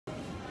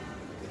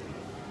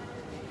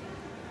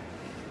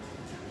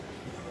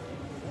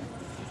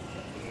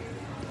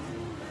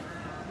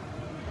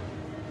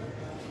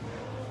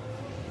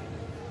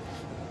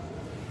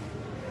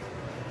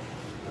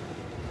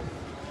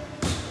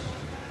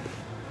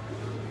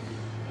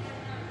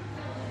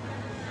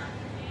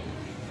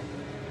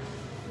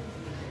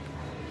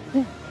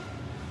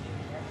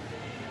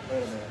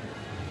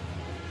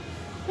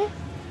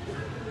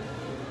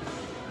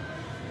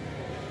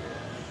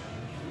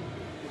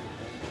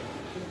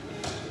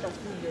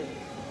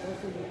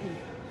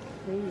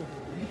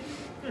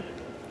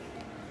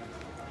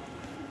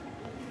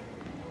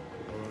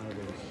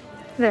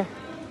There.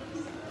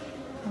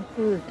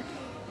 Good.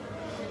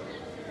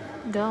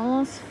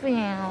 Dallas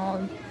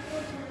Field.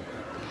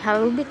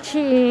 Hello,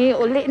 bitchy.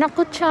 Uli na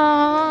ko,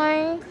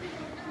 chay.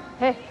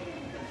 Hey.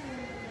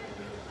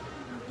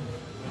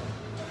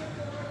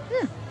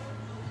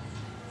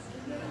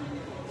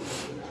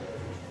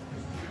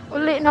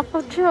 Uli na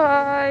ko,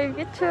 chay.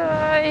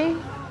 Bitchay.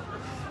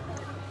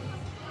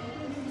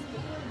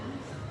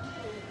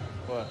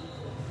 What?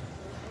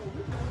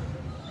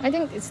 I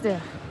think it's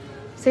there.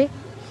 See?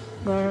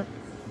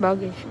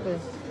 Baggage.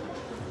 Good.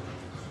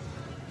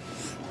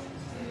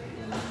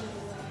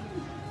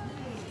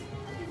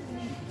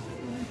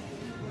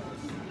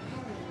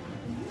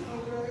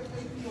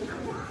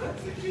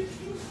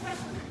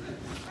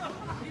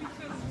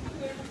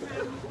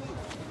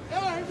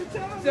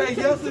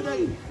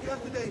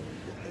 Yesterday,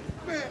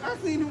 man, I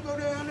seen him go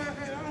down there,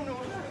 and I don't know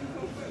how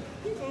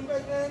he come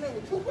back down there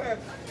with 2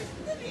 bags.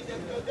 He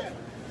just go down.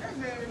 That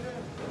man is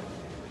there.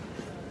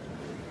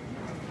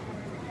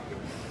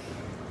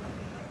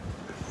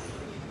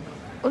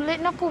 Uli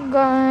na ko,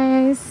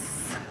 guys.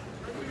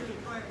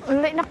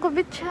 Uli na ko,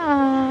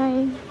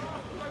 bitchay.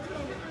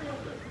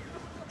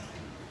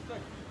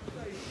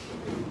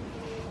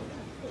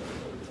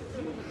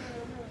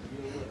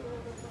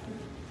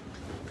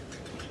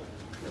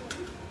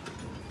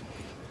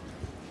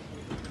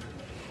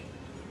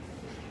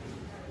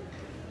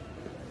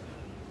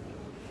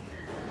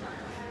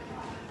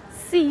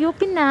 See you,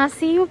 Pinas.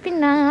 See you,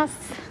 Pinas.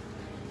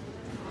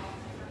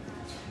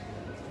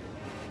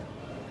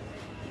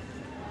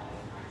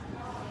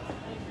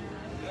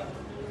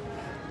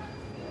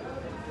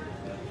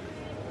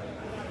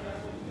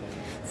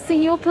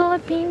 See you,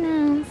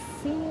 Filipinas.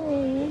 See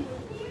you.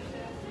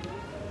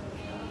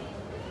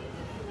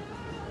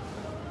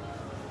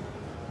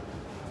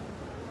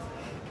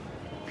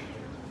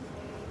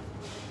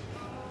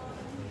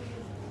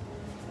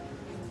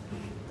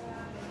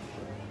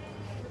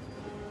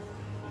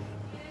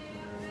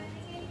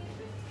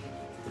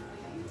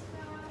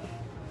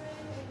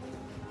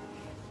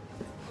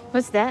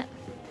 What's that?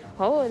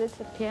 Oh,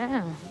 that's a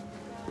piano.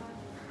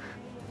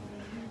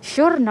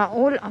 Sure na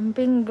all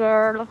amping,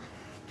 girl.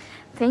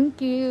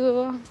 Thank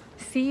you.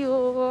 See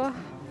you.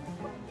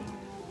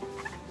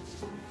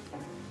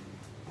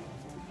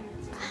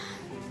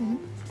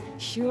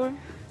 Sure.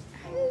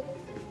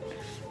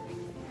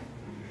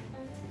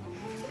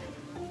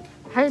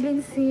 Hi,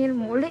 Linsil.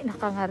 Muli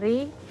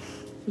nakangari.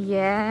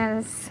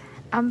 Yes.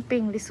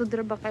 Amping.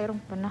 Lisudra ba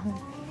kayong panahon?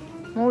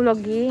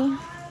 Maulagi.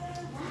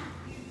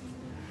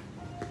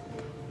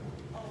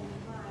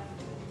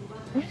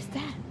 Where's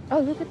that? Oh,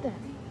 look at that.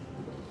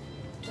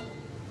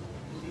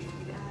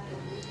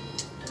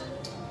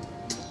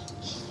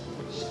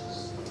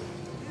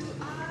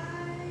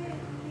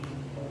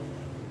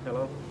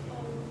 Hello?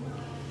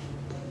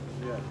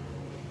 Yeah.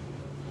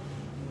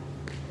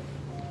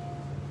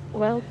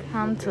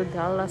 Welcome to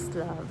Dallas,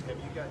 love.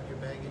 Have you got your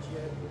baggage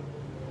yet?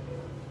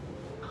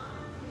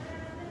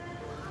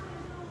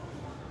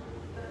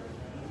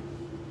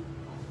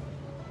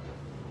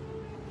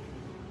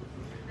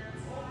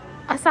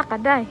 Asa ka,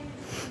 day?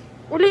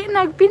 Uli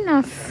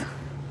nagpinas.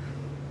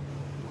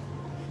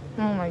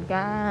 Oh my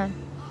God.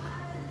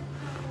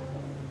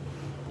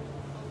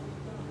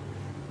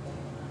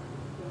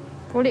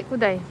 Uli ko,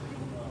 day.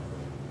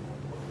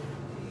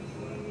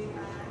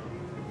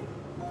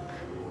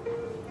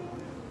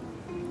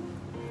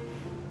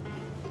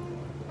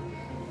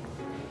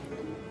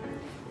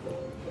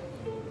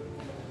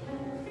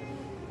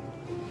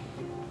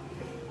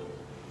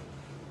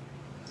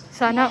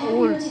 Sana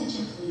all.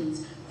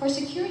 For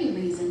security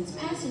reasons,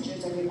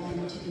 passengers are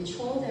reminded to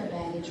control their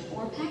baggage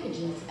or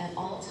packages at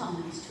all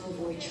times to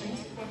avoid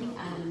transporting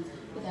items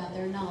without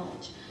their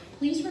knowledge.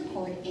 Please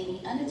report any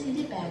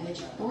unattended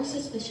baggage or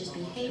suspicious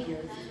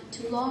behavior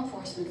to law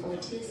enforcement or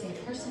TSA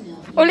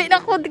personnel. Uli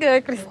na ko,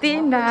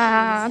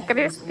 Christina.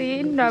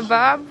 Christina,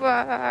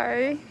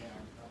 bye-bye.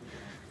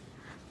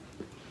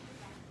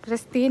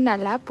 Christina,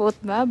 lapot,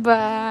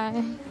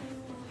 bye-bye.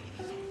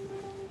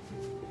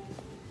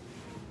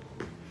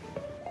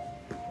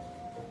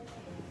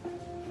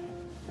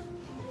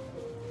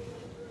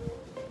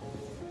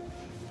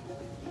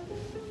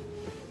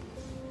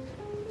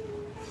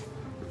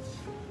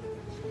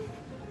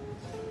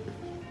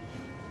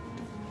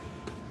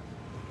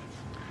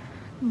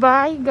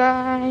 Bye,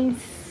 guys.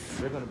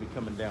 They're going to be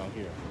coming down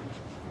here.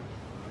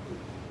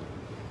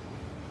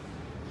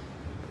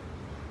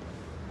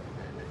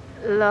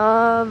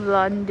 Love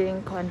landing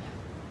con.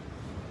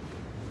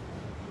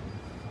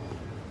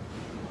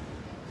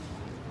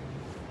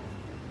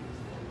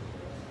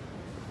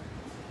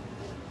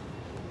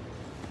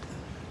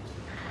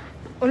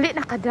 Uli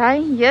na ka,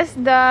 Day? Yes,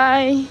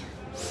 Day.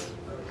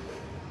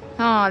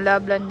 Oh,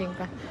 love landing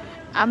ka.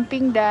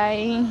 Amping,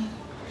 Day.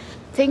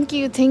 Thank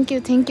you, thank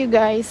you, thank you,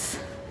 guys.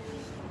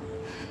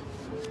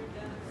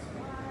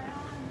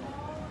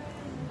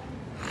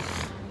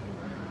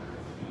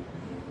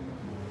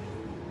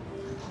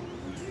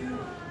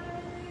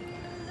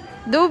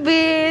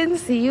 Dubin,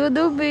 see you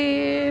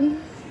Dubin.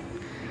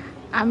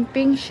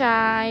 Amping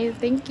shy,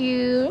 thank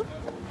you.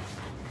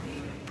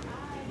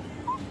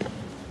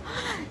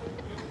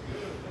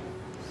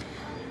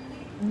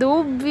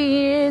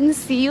 Dubin,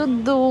 see you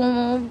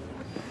Dub.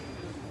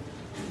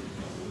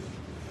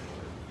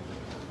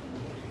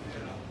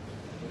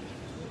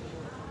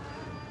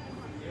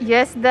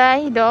 Yes,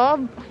 Day,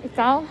 Dob.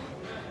 Ikaw?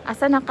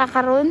 Asa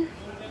nakakaroon?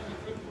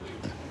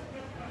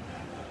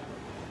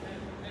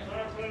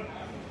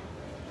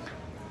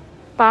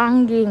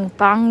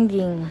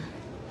 Pangging.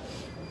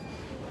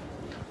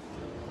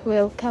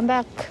 Welcome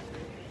back.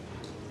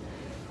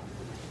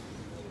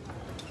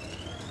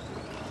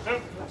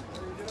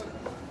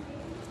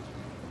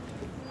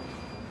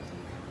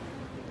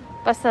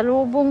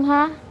 Pasalubong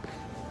ha.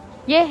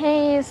 Yehe,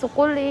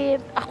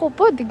 sukulit. Ako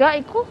po, digay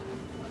ko.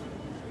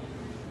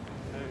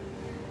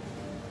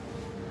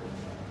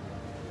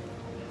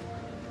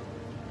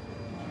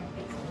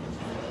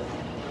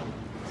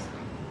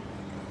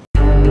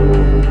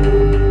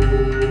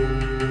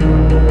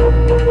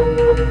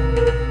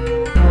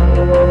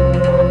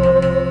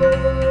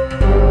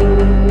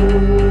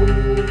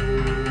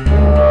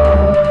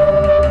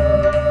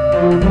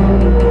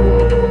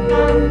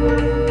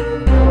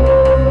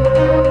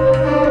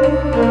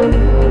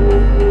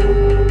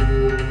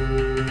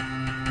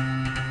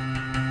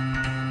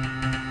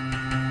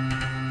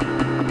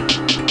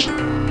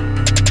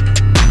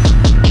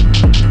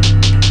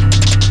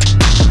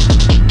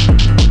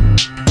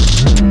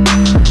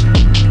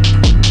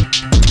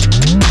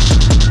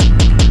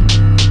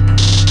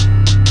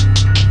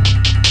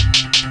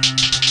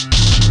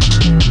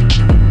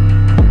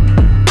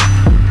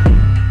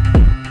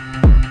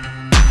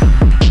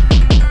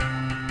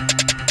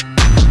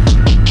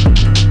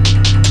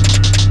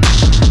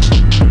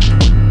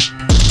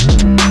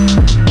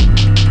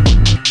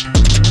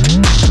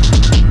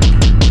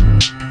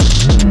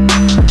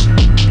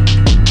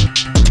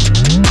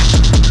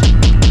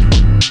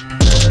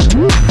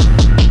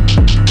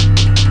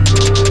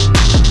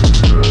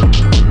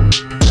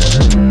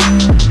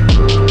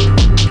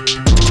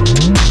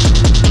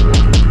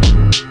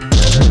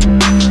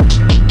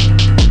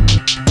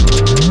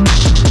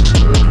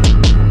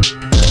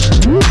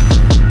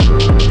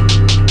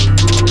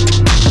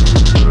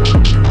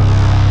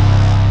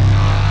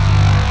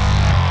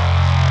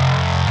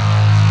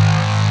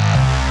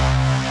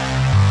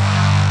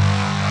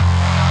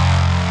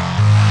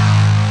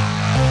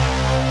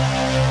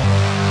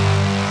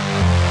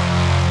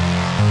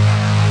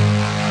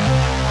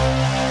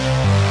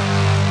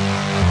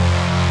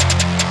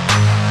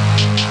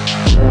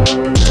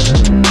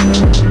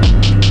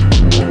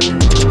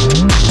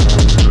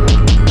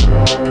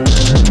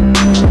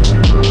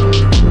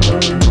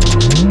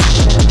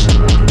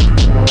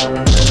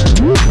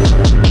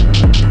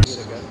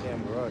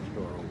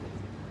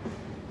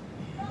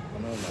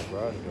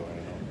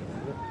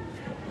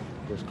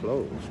 Just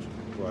closed.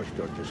 Garage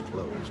door just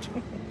closed.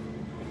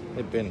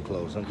 It's been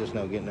closed. I'm just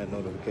now getting that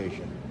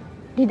notification.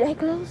 Did I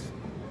close?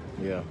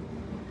 Yeah.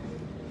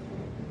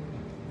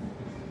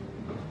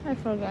 I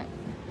forgot.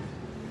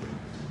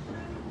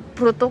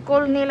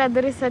 Protocol nila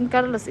dari San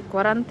Carlos,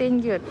 quarantine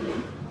yun.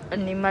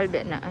 Animal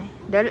ba na ay.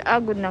 Dahil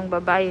agod ng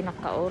babae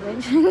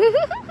naka-orange.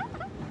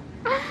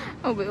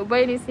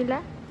 Ubay-ubay ni sila.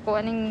 Kung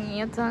anong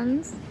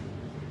yutons.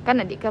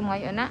 Kana di ka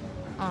ngayon na.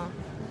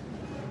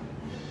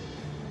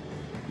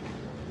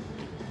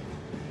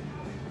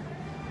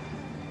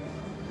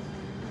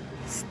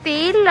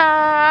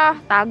 Stila!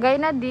 Tagay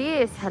na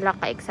dis. Hala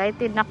ka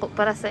excited na ko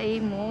para sa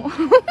imo.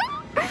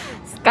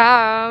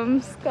 Scam!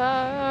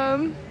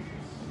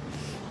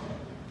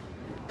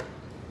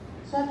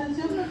 Su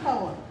atención, por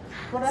favor.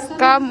 Por razones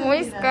Scam, de uy,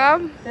 seguridad, scam.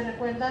 se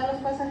recuerda a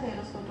los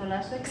pasajeros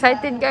controlar su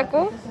Excited ka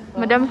ko?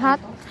 Madam Hat.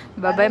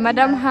 Bye-bye,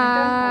 Madam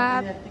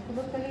Hat.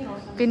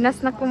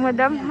 Pinas na ko,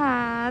 Madam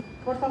Hat.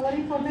 Por favor,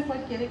 informe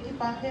cualquier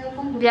equipaje o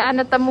conducta Biyaan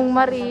na tamong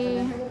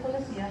Mari. de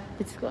policía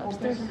Let's go o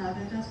upstairs. personal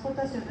de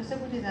transportación de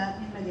seguridad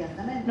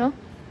inmediatamente. No?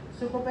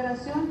 Su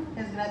cooperación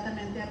es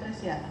gratamente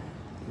apreciada.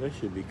 They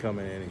should be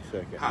coming any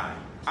second. Hi,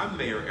 I'm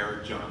Mayor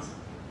Eric Johnson.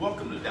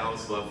 Welcome to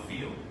Dallas Love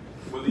Field.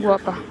 Whether you're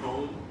Guapa. coming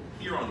home,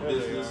 here on There they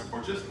business, are.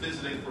 or just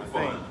visiting for I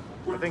fun,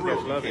 we're think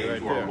thrilled that's you Lovey came right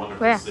to our there.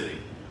 wonderful Where? city.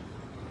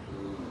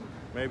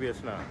 Maybe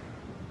it's not.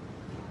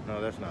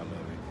 No, that's not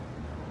Lovey.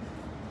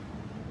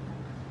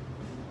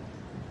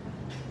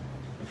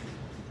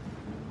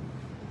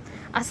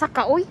 Asa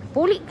ka, uy?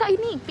 Puli ka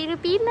ini.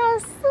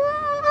 Pilipinas.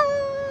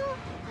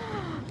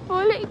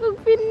 Puli kong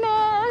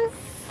Pinas.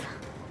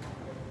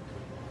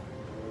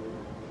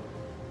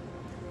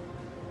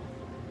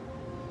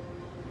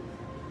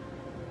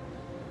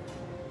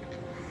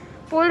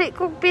 Puli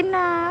kong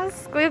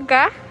Pinas. Kuya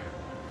ka?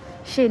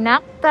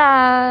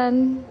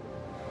 Sinaktan.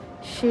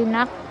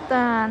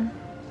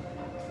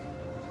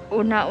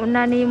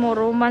 Una-una ni mo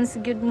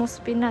romance gyud mo sa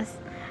Pinas.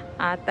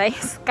 Atay,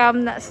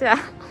 scam na siya.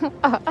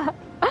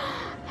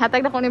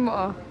 Hatag na ko ni mo,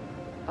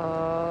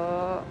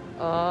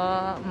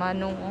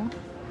 manong,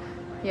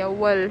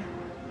 Yawal.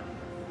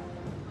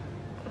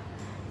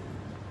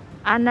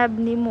 Anab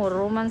ni mo,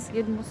 romance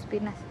gid mo sa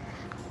Pinas.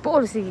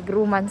 Paul, sige,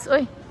 romance.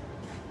 Oy,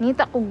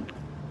 ngita ko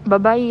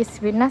babae sa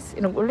Pinas,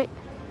 inog uli.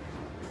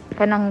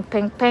 Kanang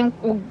peng-peng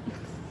ug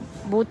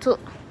buto.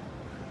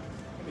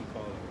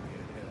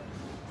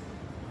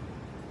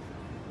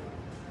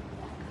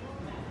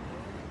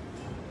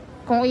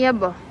 Kung uyab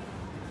ba?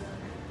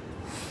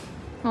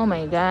 Oh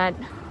my God.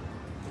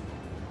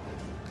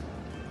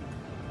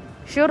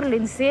 Sure,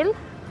 Linsil?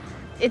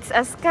 It's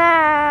a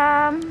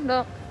scam.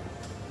 Look.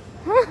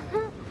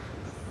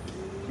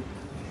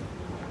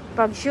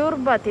 Pag sure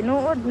ba,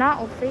 tinuod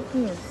na o fake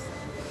news?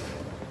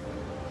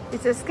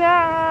 It's a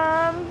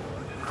scam.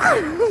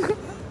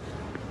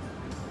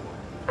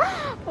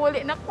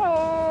 Wali na ko.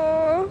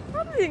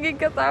 Sige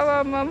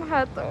katawa, ma'am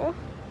hato.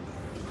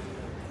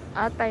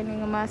 Atay ni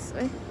nga mas.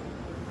 Eh.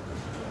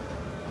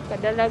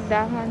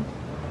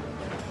 Kadalagdangan.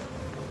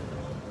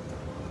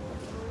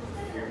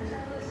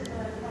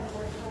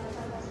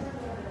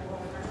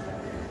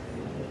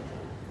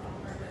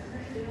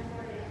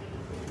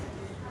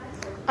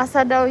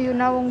 Asa daw yun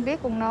nawong bi?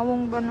 Kung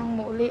nawong ba nang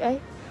muuli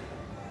ay?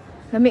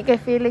 Nami kay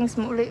feelings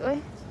muuli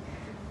ay.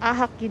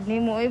 Ahak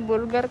kidney mo ay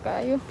bulgar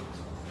kayo.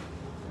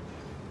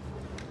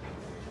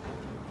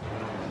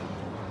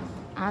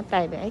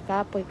 Atay ba ay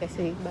kapoy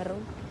kasi baro.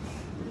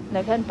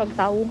 Daghan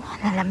pagtawo,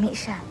 nalami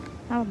siya.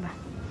 Ano ba?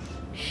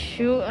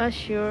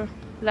 Sure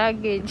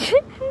luggage.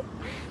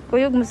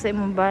 Kuyog mo sa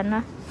imong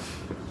bana.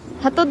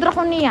 Hatod ra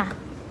ko niya.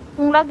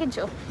 Yung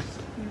luggage oh.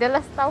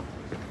 Dalas taw.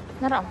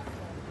 Naram.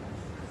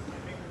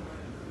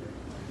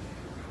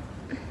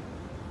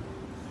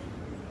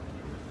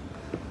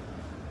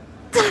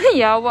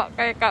 Yawa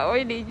kay ka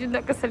oy di jud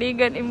na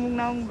kasaligan imong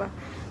naong ba.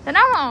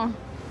 Tanaw.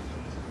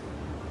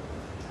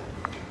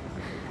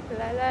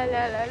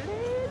 La.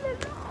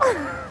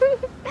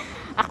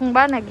 Akong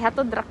bana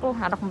gihatod ra ko,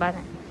 akong bana.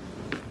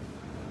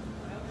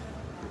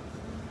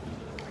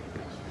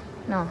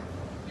 No.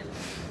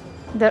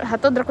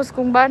 Hatod ra ko sa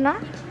kong bana.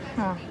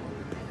 Oh.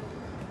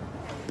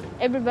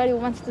 Everybody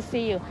wants to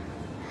see you.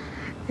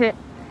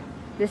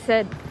 They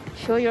said,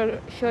 show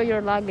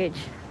your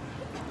luggage.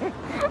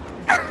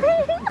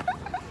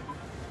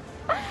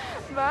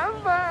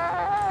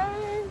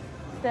 Bye-bye.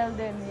 Tell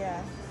them, yeah.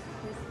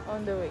 He's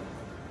on the way.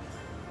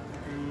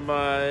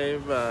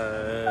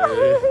 Bye-bye.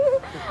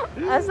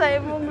 Asa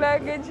imong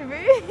luggage,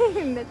 be?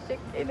 Na-check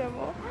in na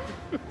mo.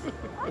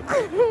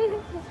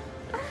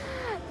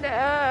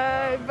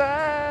 Bye.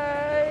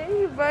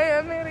 Bye,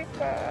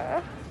 America.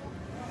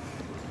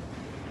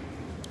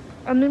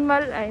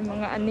 Animal ay,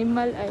 mga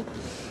animal ay.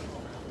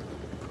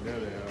 There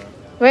they are.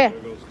 Where?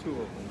 There goes two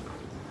of them.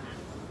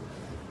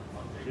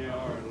 JR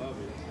and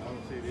Lovey. I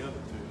don't see the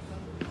other two.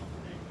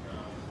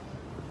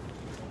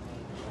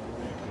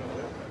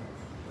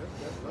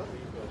 That's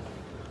Lovey, but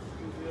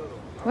who's the other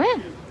one? Where?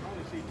 I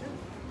only see two.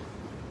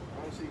 I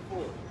don't see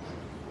four.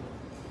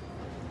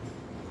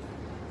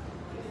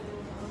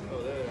 Oh,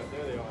 there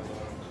they are.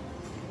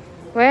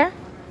 Where?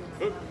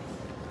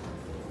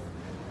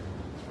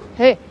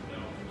 Hey.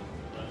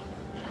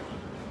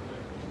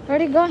 Where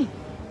are you going?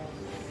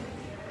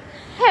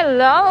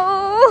 Hello.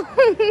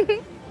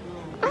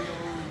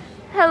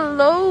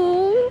 Hello.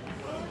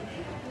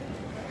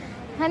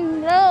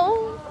 Hello.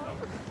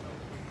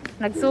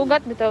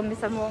 Nagsugat bitaw mi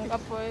sa mong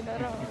kapoy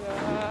daro.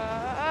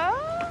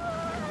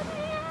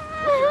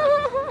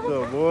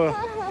 So, boy.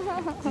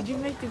 Did you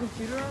make the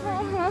computer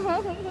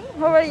already?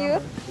 How are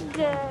you?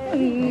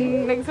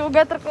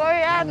 Nagsugat ra ko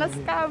na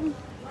scam.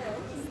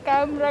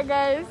 Scam ra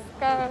guys,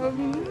 scam.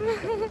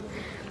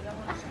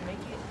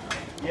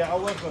 Yeah, I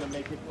was going to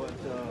make it, but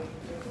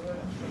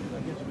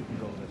I guess we can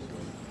go this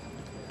way.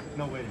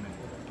 No, wait a minute.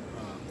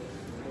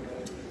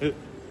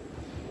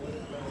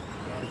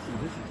 See,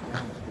 this is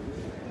downstairs.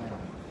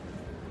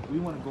 We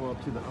want to go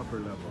up to the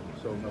upper level,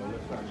 so no,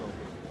 let's not go.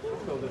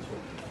 Let's go this way.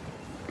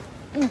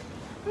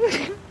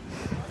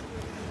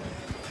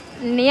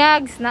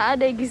 Niyags na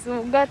aday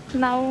gisugat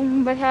na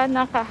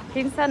bahana ka.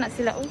 Kinsa na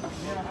sila oh.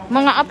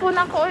 Mga apo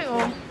na ko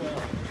oh.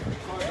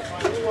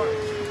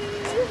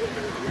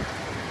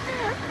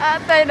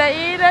 Atay na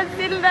ilan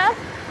sila.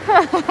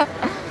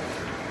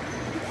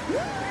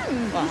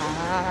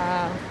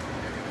 Wow.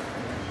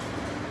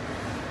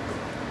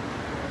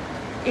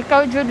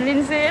 Ikaw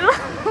Judlin sila.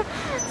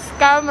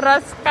 Scam ra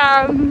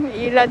scam.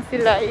 Ilan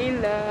sila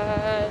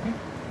ilan.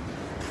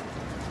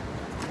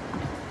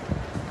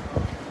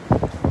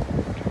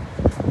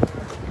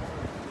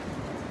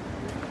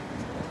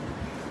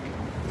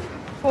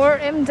 For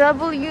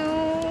MW.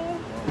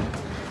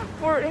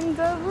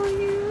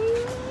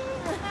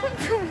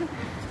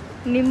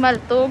 Nimal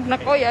tog na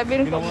ko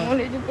yabin ko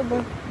muli jud ko ba.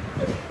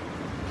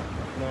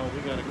 No, we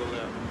gotta go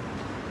down.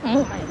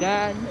 Oh my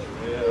god.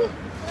 Yeah.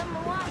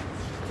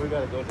 We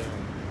gotta go down.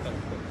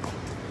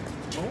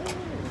 Oh.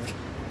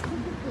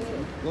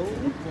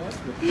 Gold plus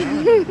the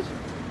diamonds.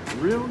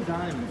 Real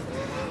diamonds.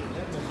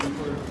 That must be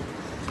worth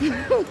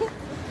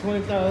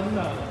 $20,000.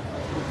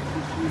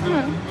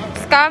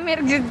 Scammer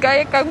jud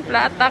kay kang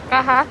plata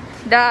ka ha.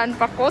 Daan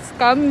pa ko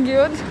scam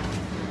jud.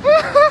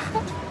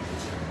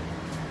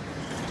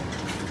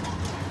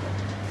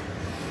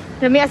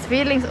 Dami as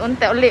feelings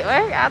unti uli.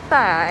 Ay,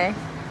 ata eh.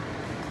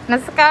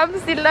 Na-scam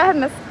sila.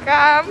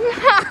 Na-scam.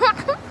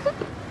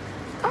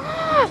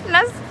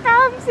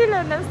 Na-scam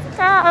sila.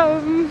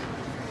 Na-scam.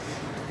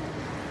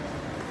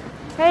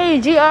 Hey,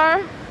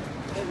 GR.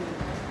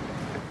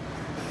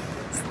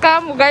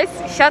 Scam mo guys.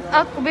 Shout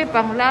out ko ba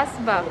pang last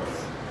box.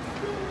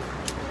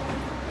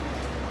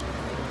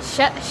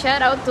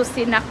 Shout out to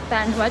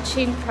Sinaktan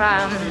watching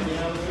from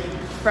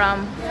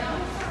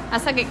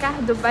asa ka?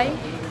 Dubai?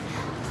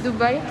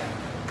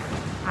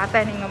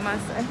 Ata ni nga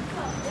mas.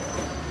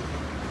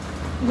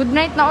 Good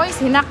night na oy,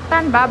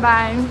 Sinaktan.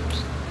 Bye-bye.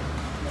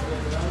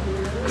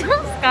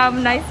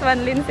 Scam. Nice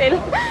one, Linsel.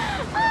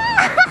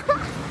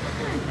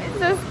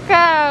 It's a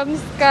scam.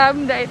 Scam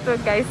na ito,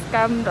 guys.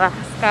 Scam.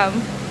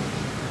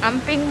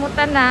 Amping mo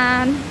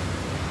tanan.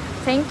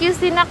 Thank you,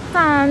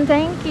 Sinaktan.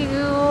 Thank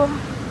you.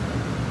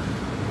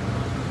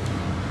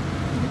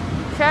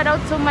 Shout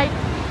out to my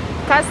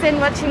cousin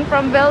watching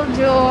from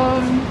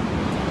Belgium.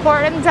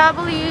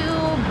 4MW.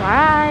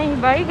 Bye.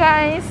 Bye,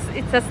 guys.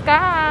 It's a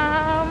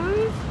scam.